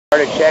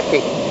started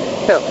checking,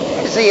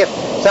 see if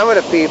some of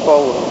the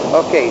people,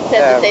 said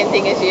the same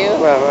thing as you.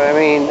 Well, I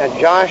mean,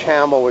 Josh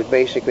Hamill was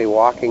basically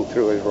walking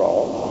through his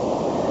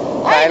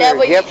role.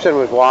 Tyler Gibson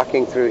was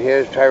walking through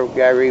his.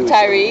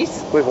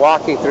 Tyrese was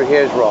walking through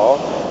his role.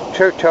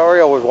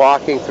 Tutorial was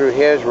walking through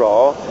his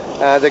role.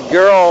 The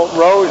girl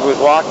Rose was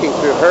walking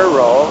through her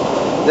role.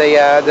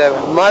 The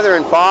mother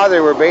and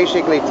father were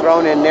basically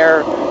thrown in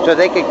there so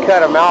they could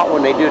cut them out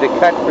when they do the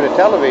cut for the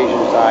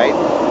television side.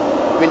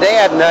 I mean, they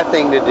had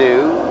nothing to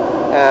do.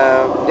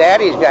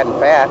 Daddy's gotten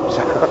fat,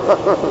 so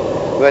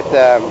but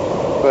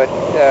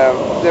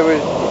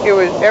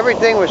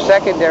everything was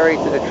secondary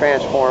to the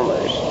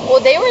Transformers. Well,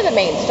 they were the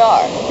main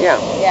star. Yeah.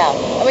 Yeah.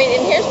 I mean,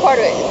 and here's part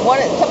of it.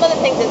 Some of the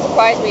things that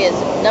surprised me is,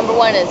 number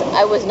one is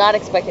I was not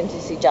expecting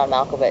to see John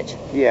Malkovich.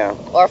 Yeah.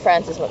 Or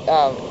Francis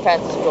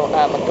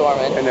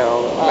McDormand. I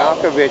know.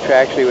 Malkovich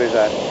actually was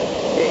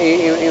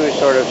he was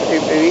sort of.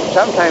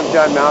 Sometimes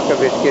John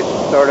Malkovich gets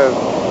sort of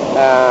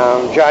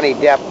Johnny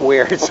Depp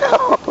weird.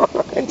 So.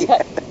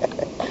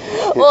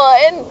 Well,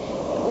 and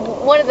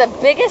one of the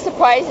biggest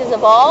surprises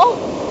of all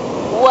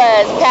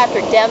was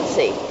Patrick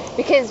Dempsey.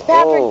 Because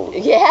Patrick,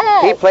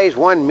 he plays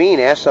one mean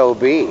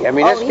SOB. I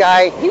mean, this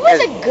guy... He was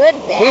a good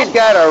bad guy. He's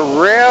got a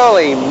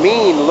really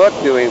mean look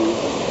to him.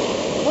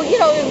 Well, you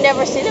know, we've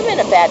never seen him in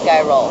a bad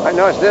guy role. I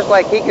know, it's just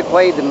like he could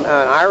play the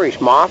Irish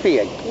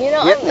Mafia hitman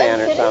or something. I'm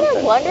sitting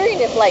there wondering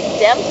if, like,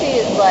 Dempsey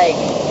is like...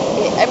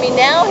 I mean,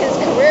 now his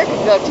career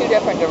could go two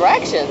different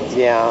directions.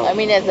 Yeah. I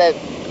mean, as a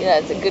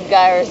good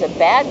guy or as a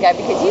bad guy,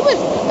 because he was,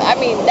 I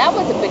mean, that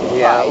was a big surprise.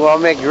 Yeah, well,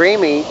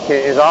 McDreamy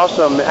is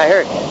also, I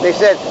heard, they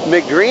said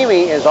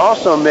McDreamy is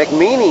also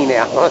McMeany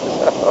now.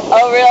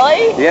 Oh,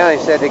 really? Yeah, they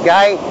said the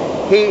guy,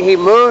 he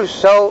moves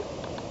so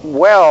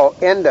well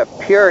into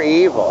pure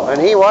evil, and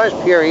he was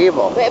pure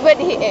evil. But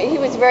he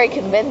was very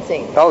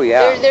convincing. Oh,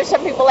 yeah. There's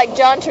some people like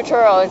John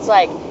Turturro, it's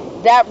like,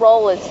 that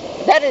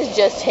is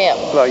just him.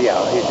 Well,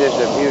 yeah, he was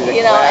a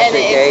classic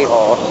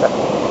a-hole. So.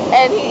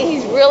 And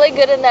he's really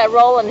good in that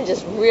role, and it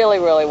just really,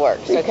 really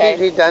works. Okay.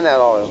 He's done that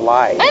all his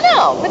life. I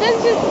know, but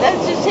that's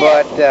just him.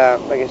 But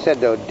like I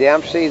said, though,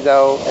 Dempsey is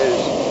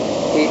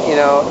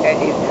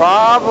he's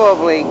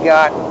probably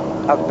got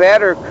a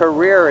better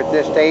career at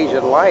this stage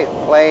of life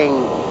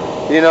playing,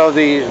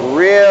 these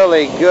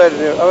really good.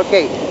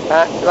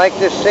 Like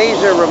the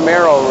Cesar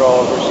Romero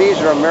role, where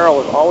Cesar Romero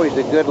was always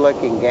the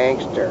good-looking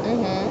gangster.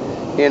 Mm-hmm.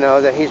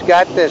 That he's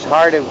got this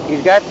heart of,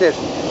 he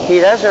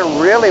doesn't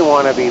really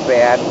want to be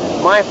bad.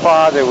 My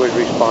father was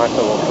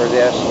responsible for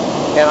this,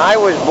 and I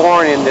was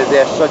born into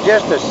this, so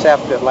just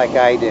accept it like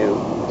I do.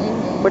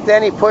 Mm-hmm. But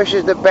then he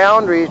pushes the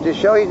boundaries to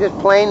show he's just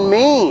plain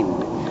mean.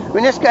 I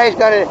mean, this guy's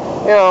going to,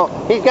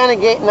 he's going to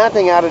get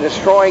nothing out of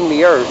destroying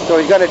the earth, so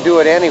he's going to do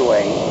it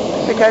anyway,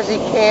 because he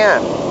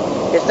can.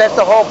 That's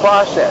the whole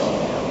process.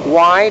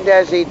 Why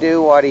does he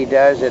do what he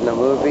does in the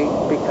movie?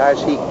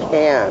 Because he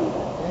can.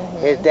 Mm-hmm.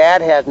 His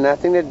dad has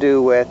nothing to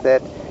do with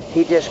it.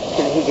 He just His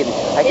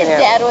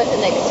dad was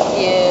an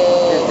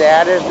excuse. His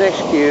dad is an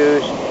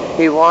excuse.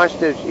 He wants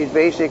to. He's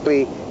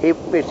basically if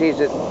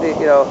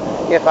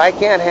I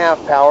can't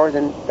have power,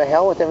 then the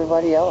hell with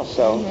everybody else.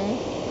 So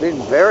he's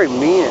very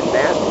mean and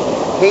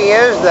nasty. He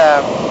is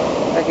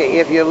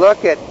if you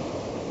look at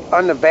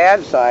on the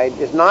bad side,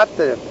 it's not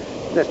the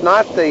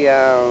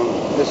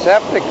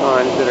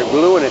Decepticons that are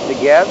gluing it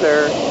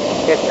together.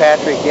 It's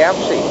Patrick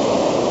Dempsey.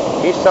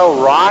 He's so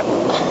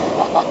rotten.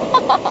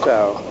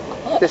 So.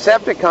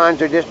 Decepticons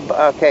are just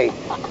the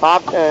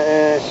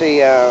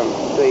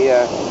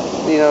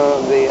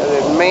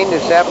main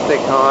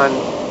Decepticon,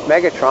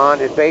 Megatron,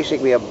 is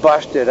basically a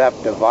busted-up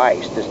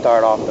device to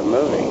start off the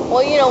movie.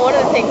 Well, one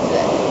of the things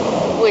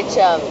which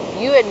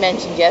you had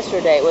mentioned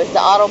yesterday was the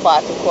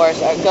Autobots, of course,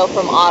 go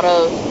from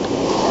autos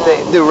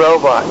the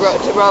robots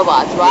to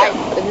robots, right?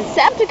 Yeah. The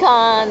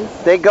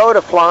Decepticons, they go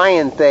to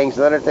flying things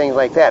and other things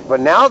like that, but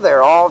now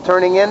they're all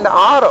turning into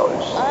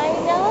autos. I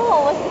know.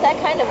 Wasn't that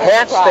kind of a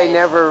Hence, surprise?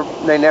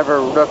 they never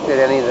looked at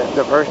any of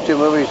the first two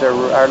movies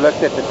are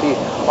looked at the TV.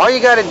 All you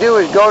got to do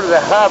is go to the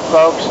hub,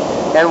 folks,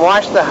 and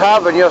watch the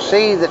hub, and you'll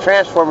see the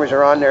Transformers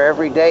are on there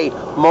every day,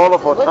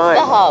 multiple times. What's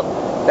the hub?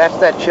 That's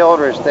that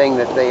children's thing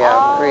that they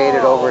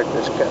created over at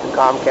this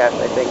Comcast,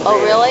 I think.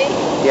 Oh, really?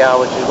 Yeah,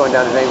 which is going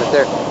down today. But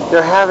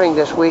they're having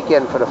this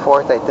weekend for the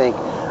 4th, I think.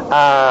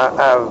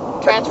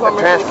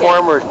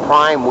 Transformers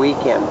Prime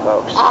weekend,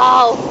 folks.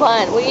 Oh,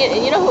 fun. Well,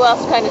 you know who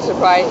else kind of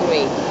surprised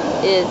me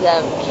is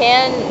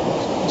Ken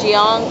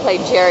Jeong played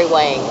Jerry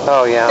Wang.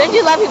 Oh, yeah. Don't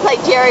you love he played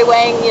Jerry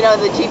Wang,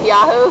 the Chief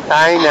Yahoo?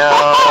 I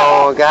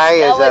know.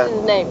 That was his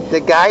name. The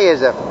guy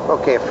is a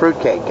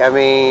fruitcake. I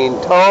mean,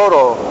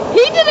 total.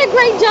 He did a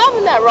great job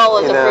in that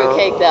role as a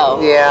fruitcake, though.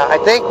 Yeah, I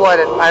think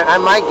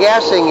my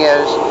guessing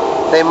is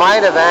they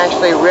might have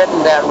actually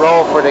written that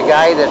role for the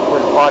guy that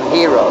was on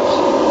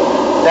Heroes.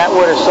 That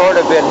would have sort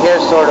of been his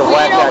sort of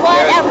whack-out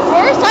character. At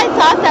first I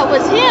thought that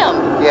was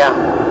him. Yeah,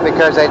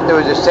 because there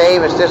was a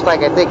save. It's just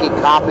like I think he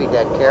copied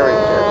that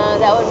character.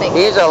 That would make sense.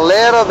 He's a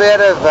little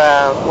bit of,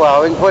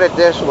 we can put it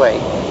this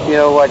way.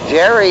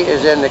 Jerry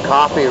is in the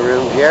coffee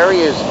room. Jerry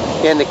is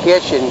in the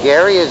kitchen.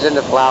 Gary is in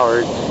the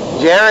flowers.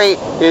 Jerry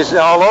is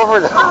all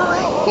over the...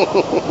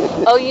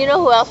 Oh, you know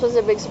who else was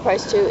a big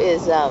surprise too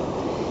is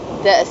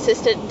the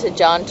assistant to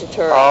John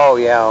Turturro. Oh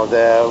yeah,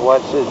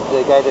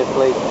 the guy that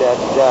played that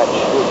Dutch,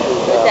 which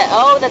is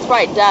oh, that's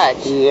right,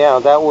 Dutch. Yeah,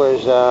 that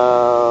was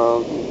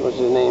what's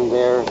his name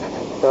there?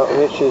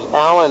 Which is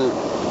Alan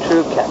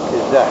Trudyk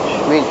is Dutch.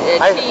 I mean,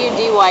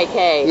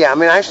 Tudyk. Yeah, I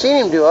mean, I've seen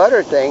him do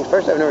other things.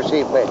 First, I've never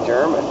seen him play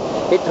German.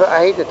 I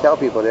hate to tell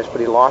people this,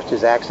 but he lost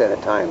his accent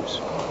at times.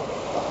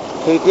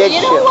 He did. Well,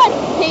 you know what?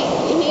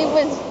 He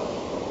was.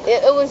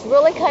 It was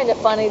really kind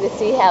of funny to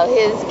see how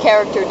his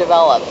character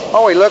developed.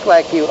 Oh, he looked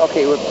like he.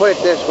 Okay, we'll put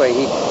it this way.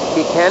 He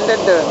tended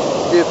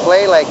to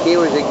play like he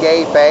was a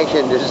gay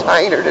fashion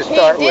designer to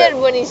start with. He did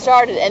when he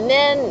started, and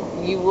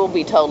then you will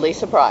be totally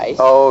surprised.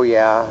 Oh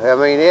yeah, I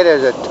mean it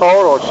is a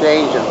total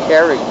change of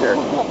character.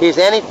 He's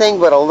anything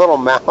but a little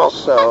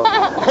mouse. So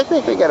I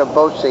think we got a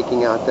boat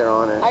sinking out there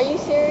on us. Are you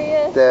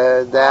serious?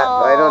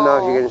 I don't know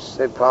if you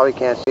can. Probably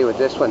can't see with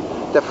this one.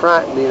 The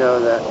front, you know,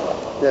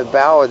 the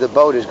bow of the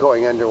boat is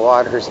going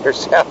underwater as they're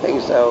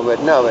sailing. So, but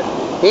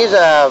he's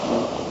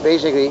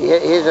basically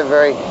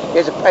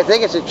I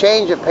think it's a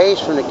change of pace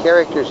from the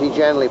characters he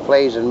generally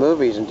plays in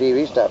movies and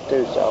TV stuff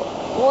too. So.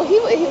 Well, he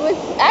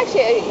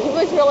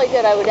was really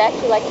good. I would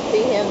actually like to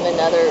see him in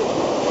another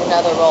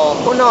role.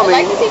 Well, no, I'd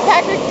like to see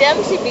Patrick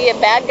Dempsey be a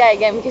bad guy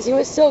again because he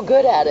was so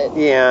good at it.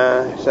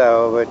 Yeah.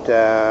 So, but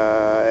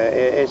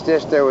it's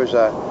just there was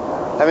a.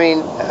 I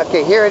mean,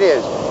 okay, here it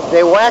is.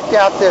 They whacked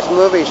out this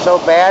movie so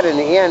bad in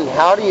the end.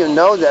 How do you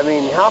know that? I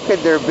mean, how could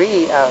there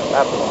be a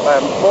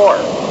 4?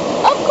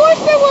 Of course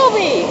there will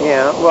be.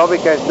 Yeah, well,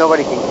 because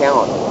nobody can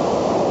count.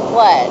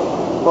 What?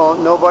 Well,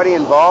 nobody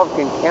involved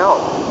can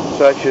count.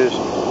 Such as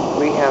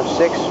we have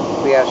 6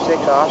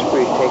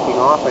 Ospreys taking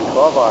off and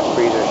 12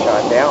 Ospreys are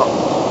shot down.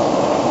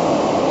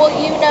 Well,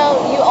 you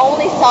know, you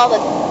only saw the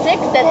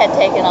 6 that had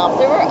taken off.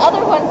 There were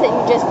other ones that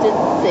you just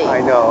didn't see.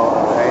 I know.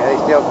 I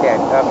still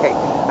can't. Okay,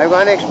 I'm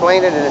going to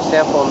explain it in a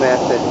simple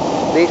method.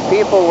 These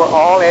people were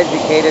all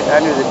educated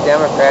under the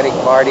Democratic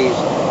Party's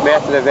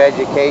method of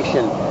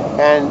education,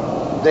 and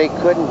they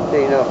couldn't,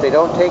 you know, if they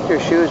don't take their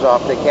shoes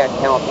off, they can't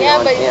count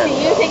beyond 10. Yeah, but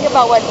see, you think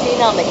about what's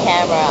seen on the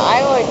camera.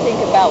 I always think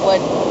about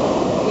what,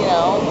 you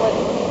know,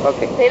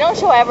 okay. They don't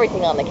show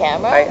everything on the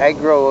camera. I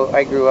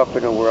grew up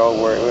in a world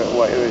where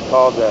what it was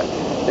called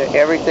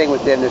everything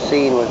within the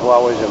scene was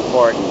what was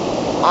important.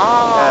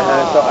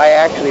 So I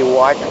actually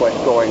watch what's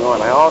going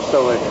on. I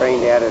also am a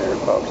trained editor,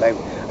 folks.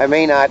 I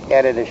may not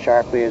edit as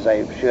sharply as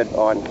I should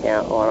on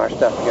our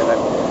stuff because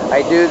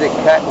I do the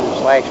cut and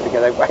slash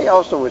because I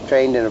also was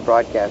trained in the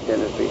broadcast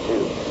industry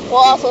too. Well,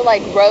 also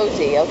like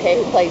Rosie,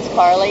 okay, who plays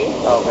Carly.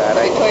 Oh God,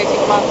 Victoria's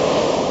Secret Mom.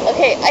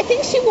 Okay, I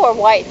think she wore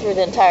white through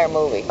the entire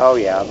movie. Oh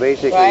yeah,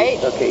 basically. Right?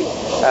 Okay.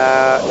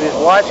 Just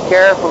watch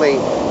carefully.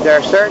 There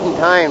are certain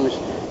times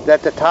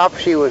that the top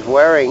she was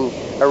wearing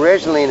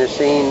originally in the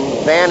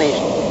scene vanished,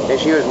 and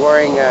she was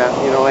wearing,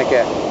 like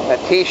a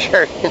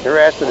T-shirt in the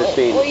rest of the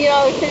scene. Well, you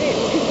know, because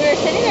we were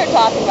sitting there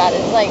talking about it,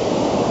 it's like,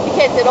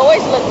 because it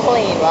always looked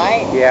clean,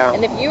 right? Yeah.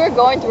 And if you were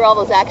going through all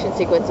those action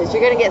sequences,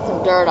 you're going to get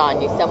some dirt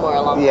on you somewhere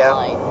along the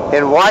line.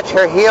 And watch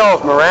her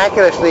heels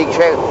miraculously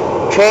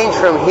change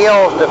from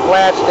heels to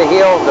flats to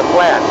heels to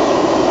flats.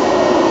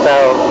 So.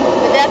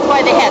 But that's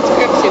why they had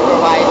script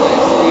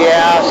supervisors.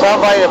 Yeah,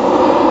 somebody.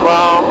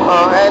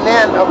 And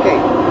then, okay,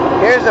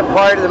 here's the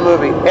part of the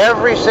movie.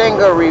 Every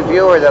single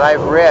reviewer that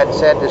I've read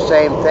said the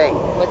same thing.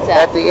 What's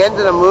that? At the end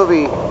of the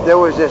movie, there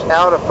was this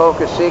out of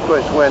focus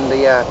sequence when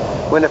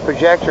the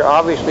projector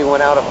obviously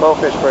went out of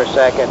focus for a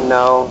second.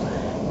 No,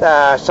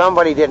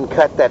 somebody didn't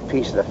cut that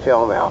piece of the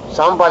film out.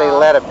 Somebody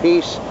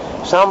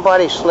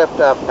somebody slipped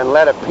up and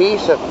let a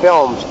piece of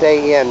film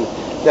stay in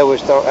that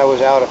was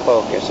out of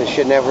focus. It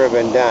should never have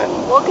been done.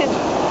 Well, because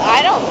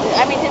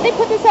did they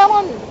put this out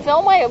on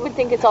film? I would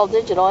think it's all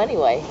digital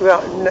anyway.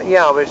 Well,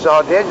 yeah, but it's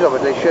all digital,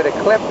 but they should have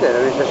clipped it.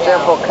 It was a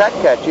simple cut.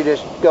 You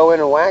just go in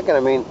and whack it.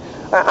 I mean,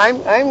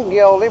 I'm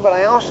guilty, but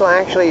I also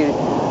actually,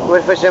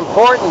 if it's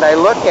important, I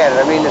look at it.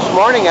 I mean, this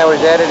morning I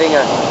was editing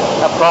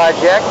a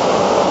project,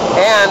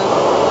 and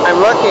I'm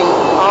looking,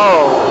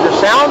 the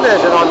sound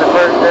isn't on the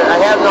first, I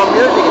have no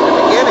music at the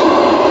beginning.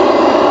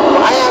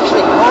 Well, I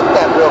actually caught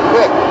that real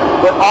quick.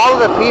 But all of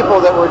the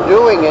people that were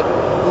doing it,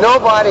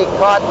 nobody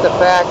caught the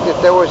fact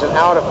that there was an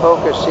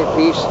out-of-focus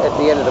piece at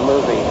the end of the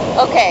movie.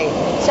 Okay,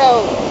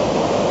 so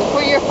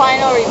for your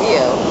final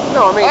review.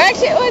 No, I mean. Or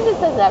actually, this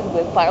doesn't have to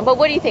be final. But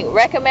what do you think?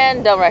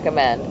 Recommend? Don't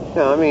recommend?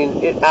 No, I mean,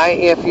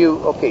 if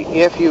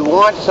you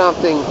want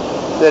something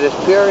that is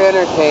pure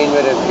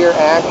entertainment and pure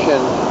action,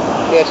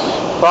 it's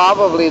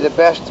probably the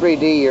best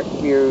 3D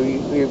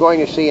you're going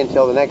to see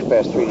until the next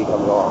best 3D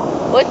comes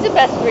along. What's the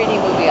best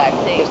 3D movie I've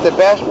seen? It's the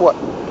best what?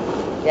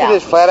 Yeah. It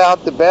is flat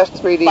out the best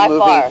 3D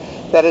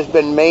movie that has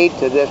been made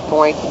to this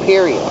point,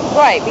 period.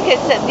 Right, because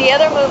the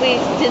other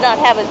movies did not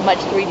have as much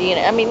 3D in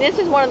it. I mean, this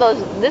is one of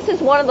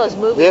those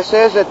movies. This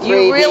is a 3D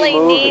movie. You really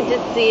need to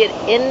see it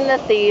in the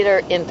theater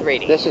in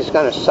 3D. This is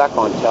going to suck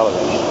on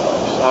television,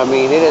 folks. I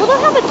mean, it is.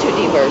 Well, they'll have a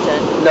 2D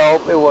version.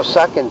 Nope, it will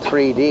suck in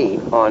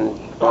 3D on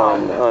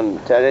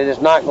it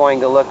is not going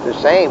to look the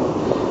same.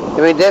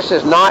 I mean, this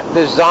is not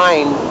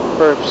designed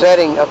for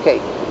setting. Okay,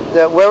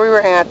 where we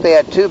were at, they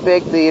had 2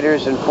 big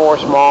theaters and 4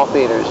 small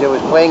theaters. It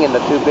was playing in the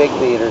 2 big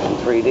theaters in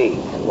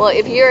 3D. Well,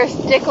 if you're a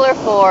stickler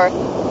for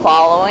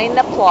following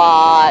the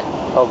plot,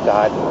 oh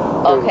God,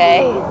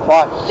 okay, the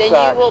plot then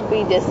sucks. You will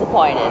be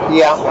disappointed.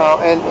 Yeah,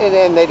 and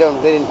they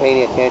didn't pay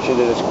any attention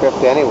to the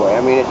script anyway.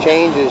 I mean, it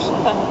changes.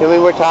 I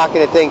mean, we're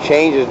talking, the thing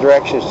changes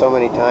direction so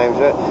many times.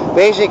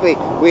 Basically,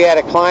 we had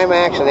a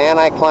climax, an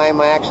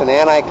anticlimax, an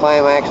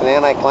anticlimax, an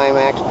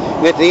anticlimax.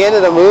 And at the end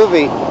of the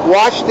movie,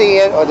 watch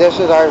the end. Oh, this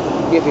is our.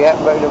 If you have,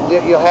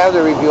 you'll have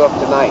the review up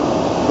tonight.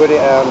 But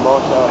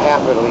most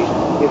half at least.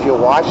 If you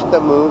watch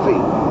the movie,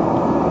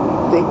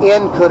 the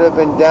end could have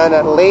been done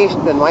at least,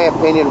 in my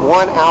opinion,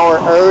 1 hour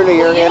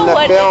earlier in the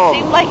film. It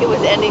seemed like it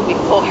was ending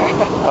before.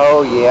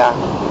 Oh yeah.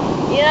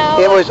 You know,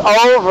 it was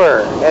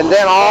over, and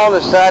then all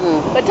of a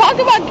sudden. But talk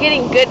about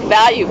getting good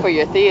value for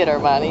your theater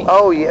money.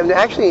 Oh yeah,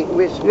 actually,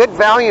 it's good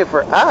value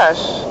for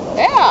us.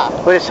 Yeah.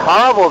 But it's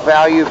horrible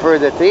value for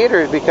the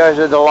theaters because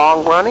of the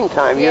long running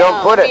time. Yeah, you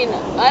don't put I mean,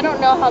 I don't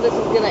know how this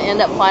is going to end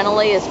up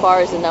finally as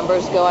far as the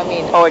numbers go. I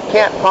mean, oh, it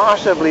can't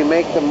possibly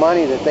make the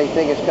money that they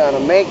think it's going to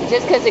make.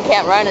 Just because it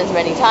can't run as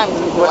many times.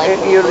 Well,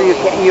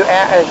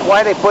 it's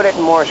why they put it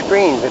in more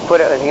screens. They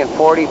put it, I think, in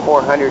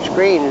 4,400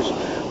 screens,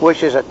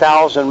 which is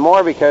 1,000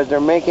 more because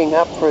they're making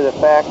up for the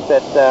fact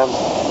that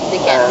they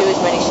can't do as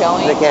many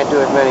showings. They can't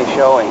do as many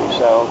showings.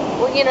 So.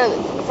 Well, you know,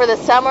 for the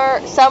summer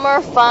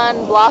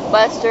fun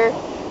blockbuster,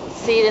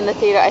 see it in the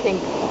theater. I think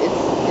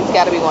it's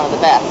got to be one of the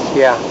best.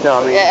 Yeah,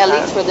 no, I mean, at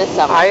least for this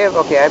summer.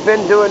 I've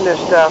been doing this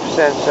stuff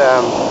since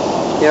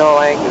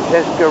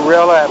since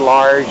Gorilla at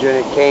Large, and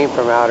it came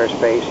from outer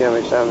space. You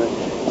know, some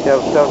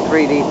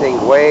 3D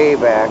things way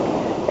back,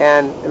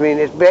 and I mean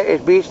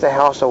it beats the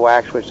House of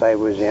Wax, which I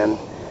was in.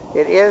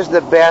 It is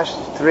the best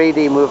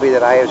 3D movie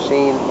that I have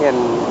seen in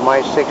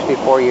my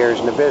 64 years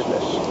in the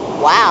business.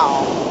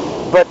 Wow.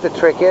 But the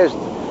trick is,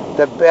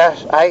 the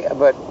best,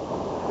 but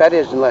that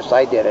is unless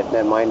I did it,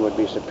 then mine would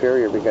be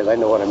superior because I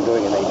know what I'm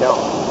doing and they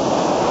don't.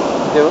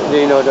 Do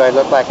you know, do I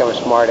look like I'm a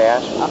smart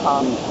ass?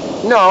 Uh-huh.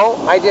 No,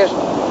 I just,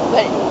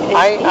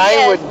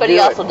 but he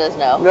also does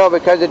know. No,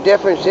 because the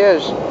difference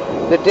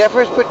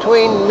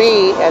between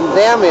me and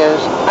them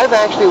is, I've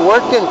actually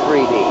worked in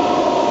 3D.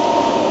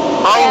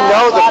 I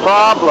know the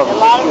problems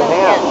that you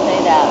have. Can't say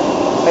that.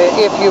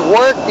 If you've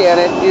worked in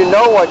it, you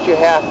know what you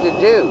have to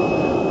do.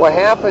 What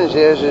happens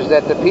is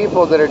that the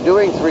people that are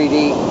doing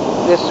 3D,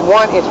 it's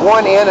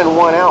one in and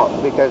one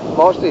out, because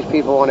most of these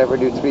people won't ever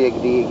do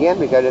 3D again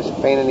because it's a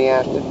pain in the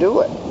ass to do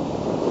it.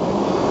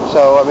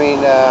 So I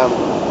mean,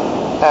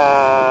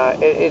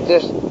 it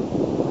just,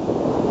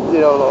 you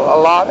know, a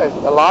lot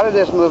of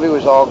this movie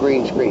was all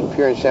green screen,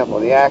 pure and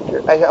simple. The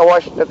actor, I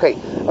watched. Okay,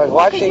 I was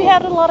watching. Because you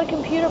had a lot of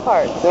computer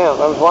parts. Yeah,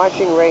 I was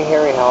watching Ray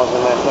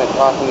Harryhausen last night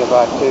talking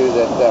about too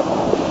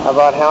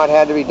about how it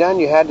had to be done.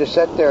 You had to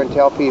sit there and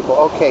tell people,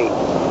 okay,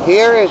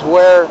 here is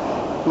where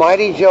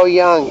Mighty Joe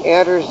Young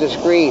enters the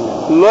screen.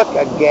 Look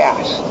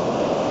aghast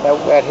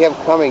at him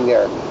coming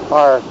there.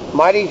 Or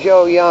Mighty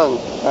Joe Young,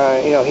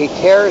 he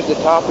tears the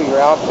top of your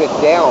outfit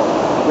down.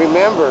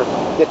 Remember,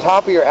 the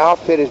top of your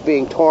outfit is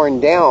being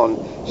torn down,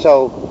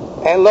 so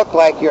and look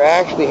like you're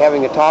actually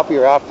having the top of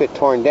your outfit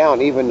torn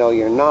down, even though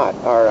you're not.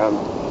 Or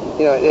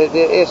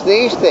it's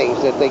these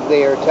things that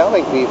they are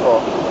telling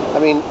people. I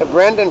mean,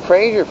 Brendan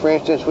Fraser, for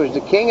instance, was the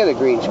king of the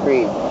green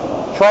screen.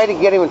 Try to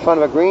get him in front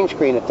of a green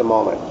screen at the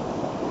moment,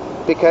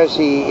 because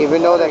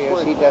even though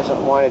he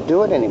doesn't want to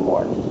do it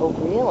anymore. Oh,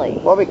 really?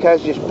 Well,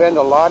 because you spend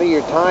a lot of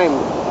your time.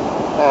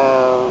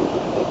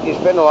 You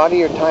spend a lot of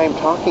your time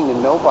talking to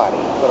nobody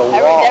but a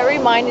wall. That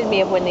reminded me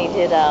of when they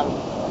did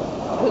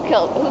Who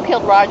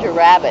Killed Roger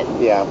Rabbit?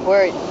 Yeah.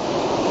 Where,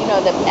 you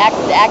know, the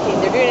actors acting,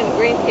 they're doing it in the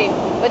green screen,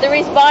 but they're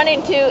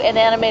responding to an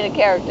animated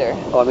character.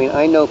 Well, I mean,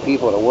 I know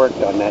people that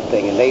worked on that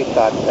thing, and they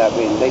thought that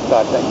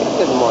this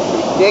is the most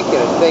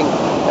ridiculous thing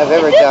I've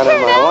ever done in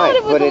my life.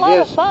 It was a lot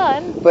of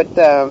fun. But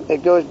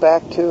it goes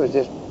back to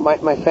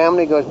my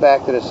family goes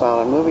back to the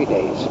silent movie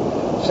days.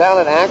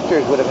 Silent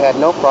actors would have had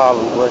no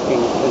problems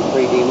working in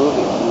 3D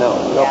movies. No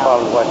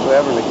problems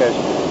whatsoever, because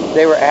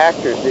they were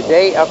actors.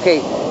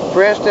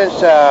 For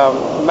instance,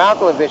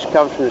 Malkovich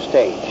comes from the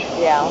stage.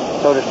 Yeah.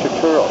 So does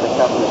Turturro. They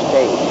come from the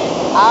stage.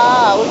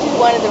 Which is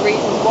one of the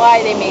reasons why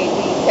they made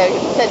these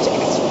such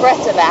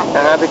expressive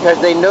actors. Because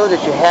they knew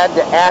that you had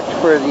to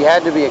you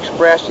had to be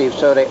expressive,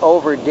 so they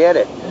overdid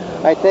it.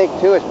 I think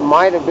too, it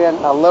might have been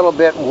a little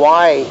bit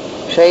why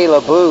Shia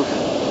LaBeouf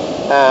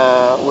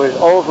was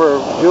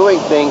overdoing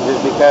things, is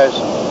because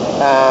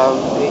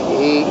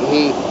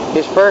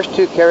his first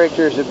two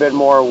characters have been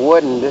more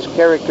wooden. This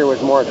character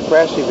was more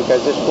expressive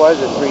because this was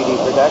a 3D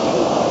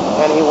production,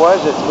 and he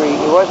was an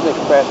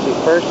expressive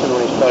person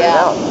when he started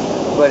out.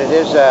 But it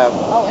is.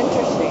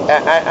 Interesting.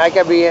 I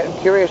could be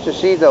curious to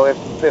see though if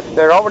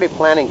they're already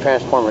planning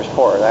Transformers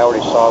 4. I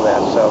already saw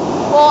that. So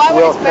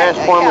will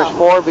Transformers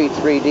 4 be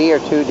 3D or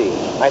 2D?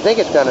 I think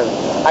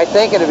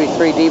it'll be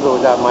 3D, but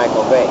without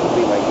Michael Bay. Would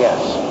be my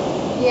guess.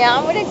 Yeah,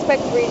 I would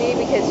expect 3D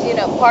because, you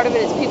know, part of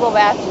it is people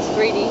have asked, is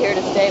 3D here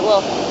to stay?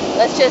 Well,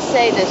 let's just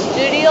say the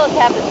studios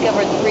have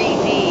discovered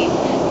 3D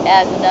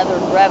as another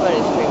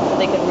revenue stream, so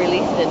they can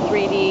release it in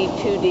 3D,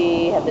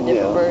 2D, have the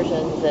different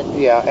versions. And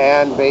yeah,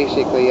 and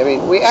basically, I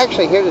mean, we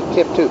actually, here's a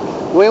tip too.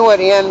 We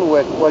went in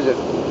with, was it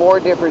 4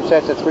 different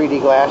sets of 3D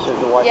glasses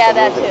to watch the movie? Yeah,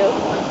 that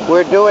too.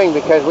 We're doing,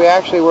 because we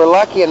actually were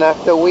lucky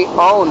enough that we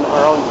own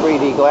our own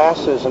 3D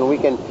glasses, and we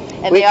can...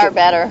 And they are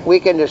better. We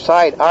can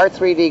decide our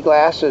 3D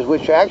glasses,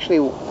 which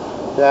actually,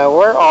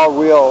 we're all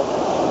real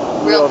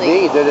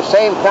D. They're the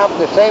same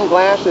company, the same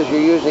glasses you're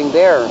using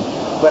there,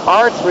 but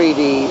our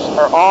 3Ds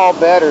are all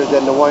better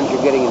than the ones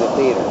you're getting in the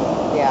theater.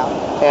 Yeah.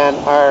 And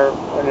our,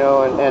 you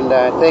know, and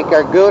I think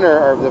our Gooner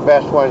are the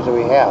best ones that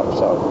we have.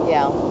 So.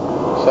 Yeah.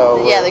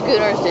 So. Yeah, the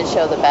Gooners did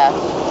show the best.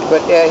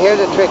 But here's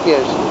the trick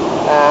is,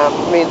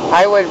 I mean,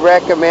 I would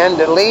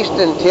recommend, at least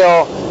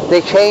until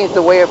they change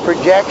the way of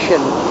projection,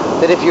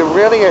 that if you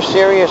really are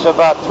serious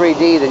about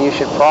 3D, then you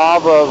should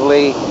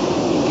probably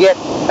get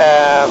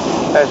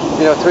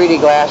you know, 3D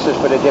glasses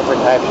for the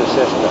different types of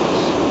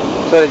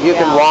systems, so that you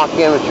can walk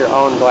in with your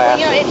own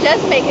glasses. Well, you know, it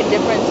does make a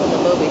difference in the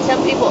movie.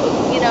 Some people,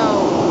 you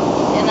know,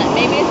 and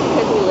maybe it's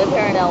because we live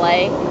here in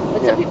LA,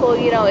 but some people,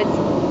 you know,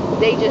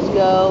 they just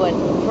go, and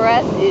for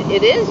us, it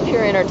is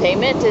pure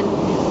entertainment, and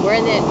we're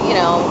in the, you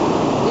know,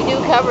 we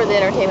do cover the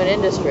entertainment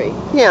industry.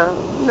 Yeah,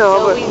 no,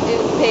 so but we do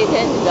pay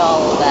attention to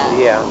all of that.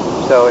 Yeah,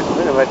 so it's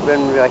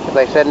been like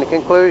I said in the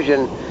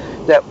conclusion,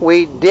 that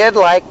we did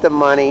like the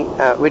money,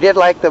 we did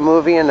like the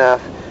movie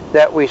enough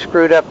that we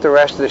screwed up the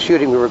rest of the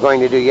shooting we were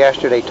going to do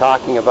yesterday,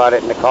 talking about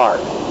it in the car.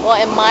 Well,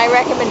 and my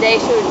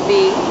recommendation would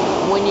be,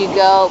 when you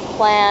go,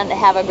 plan,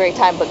 have a great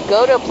time, but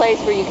go to a place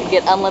where you can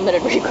get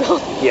unlimited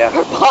refills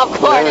for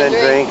popcorn and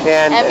drinks,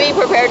 and be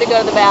prepared to go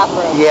to the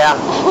bathroom. Yeah,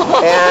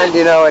 and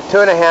you know, at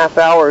 2.5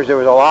 hours there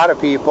was a lot of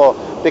people,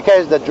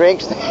 because the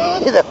drinks,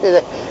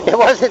 it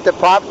wasn't the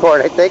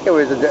popcorn, I think it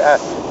was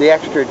the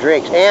extra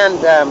drinks. And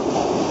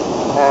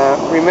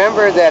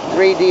remember that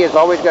 3D is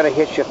always going to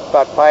hit you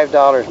about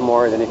 $5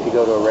 more than if you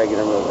go to a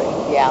regular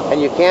movie. Yeah.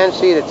 And you can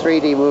see the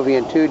 3D movie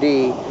in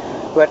 2D.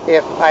 But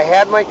if I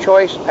had my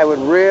choice, I would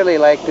really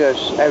like to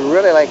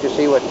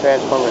see what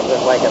Transformers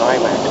look like in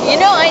IMAX. You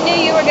know, I knew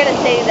you were going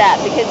to say that,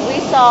 because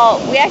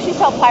we actually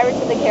saw Pirates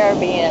of the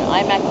Caribbean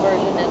IMAX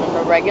version and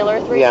a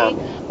regular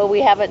 3D, but we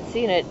haven't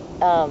seen it.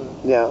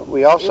 Yeah,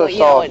 we also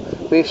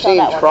we've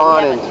seen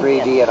Tron in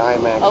 3D at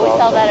IMAX. Oh, we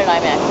saw that at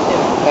IMAX too.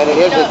 And it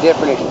is a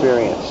different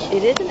experience.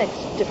 It is a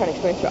different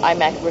experience for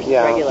IMAX versus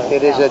regular.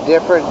 It is a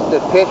different. The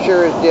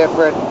picture is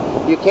different.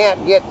 You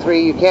can't get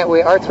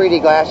our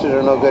 3D glasses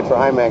are no good for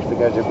IMAX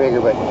because they're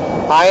bigger. But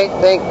I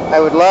think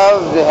I would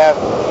love to have,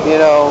 you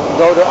know,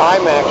 go to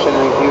IMAX and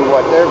review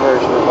what their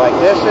version is like.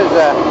 This is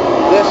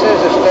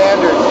a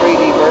standard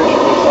 3D version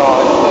we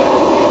saw in a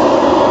standard theater.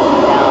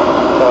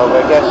 Yeah. So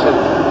I guess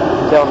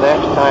until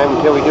next time,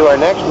 until we do our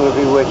next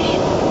movie, which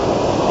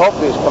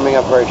hopefully is coming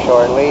up very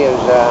shortly,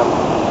 is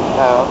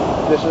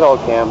this is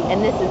Oldecam.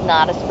 And this is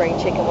Not a Spring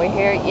Chicken. We're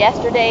here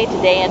yesterday,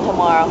 today, and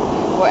tomorrow.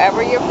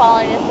 Wherever you're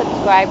following us,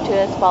 subscribe to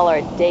us. Follow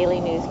our daily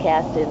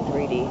newscast in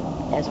 3D,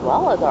 as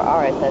well as our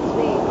RSS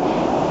feed.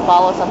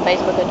 Follow us on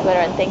Facebook and Twitter,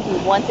 and thank you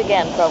once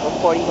again for over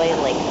 40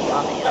 million links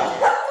on the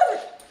internet.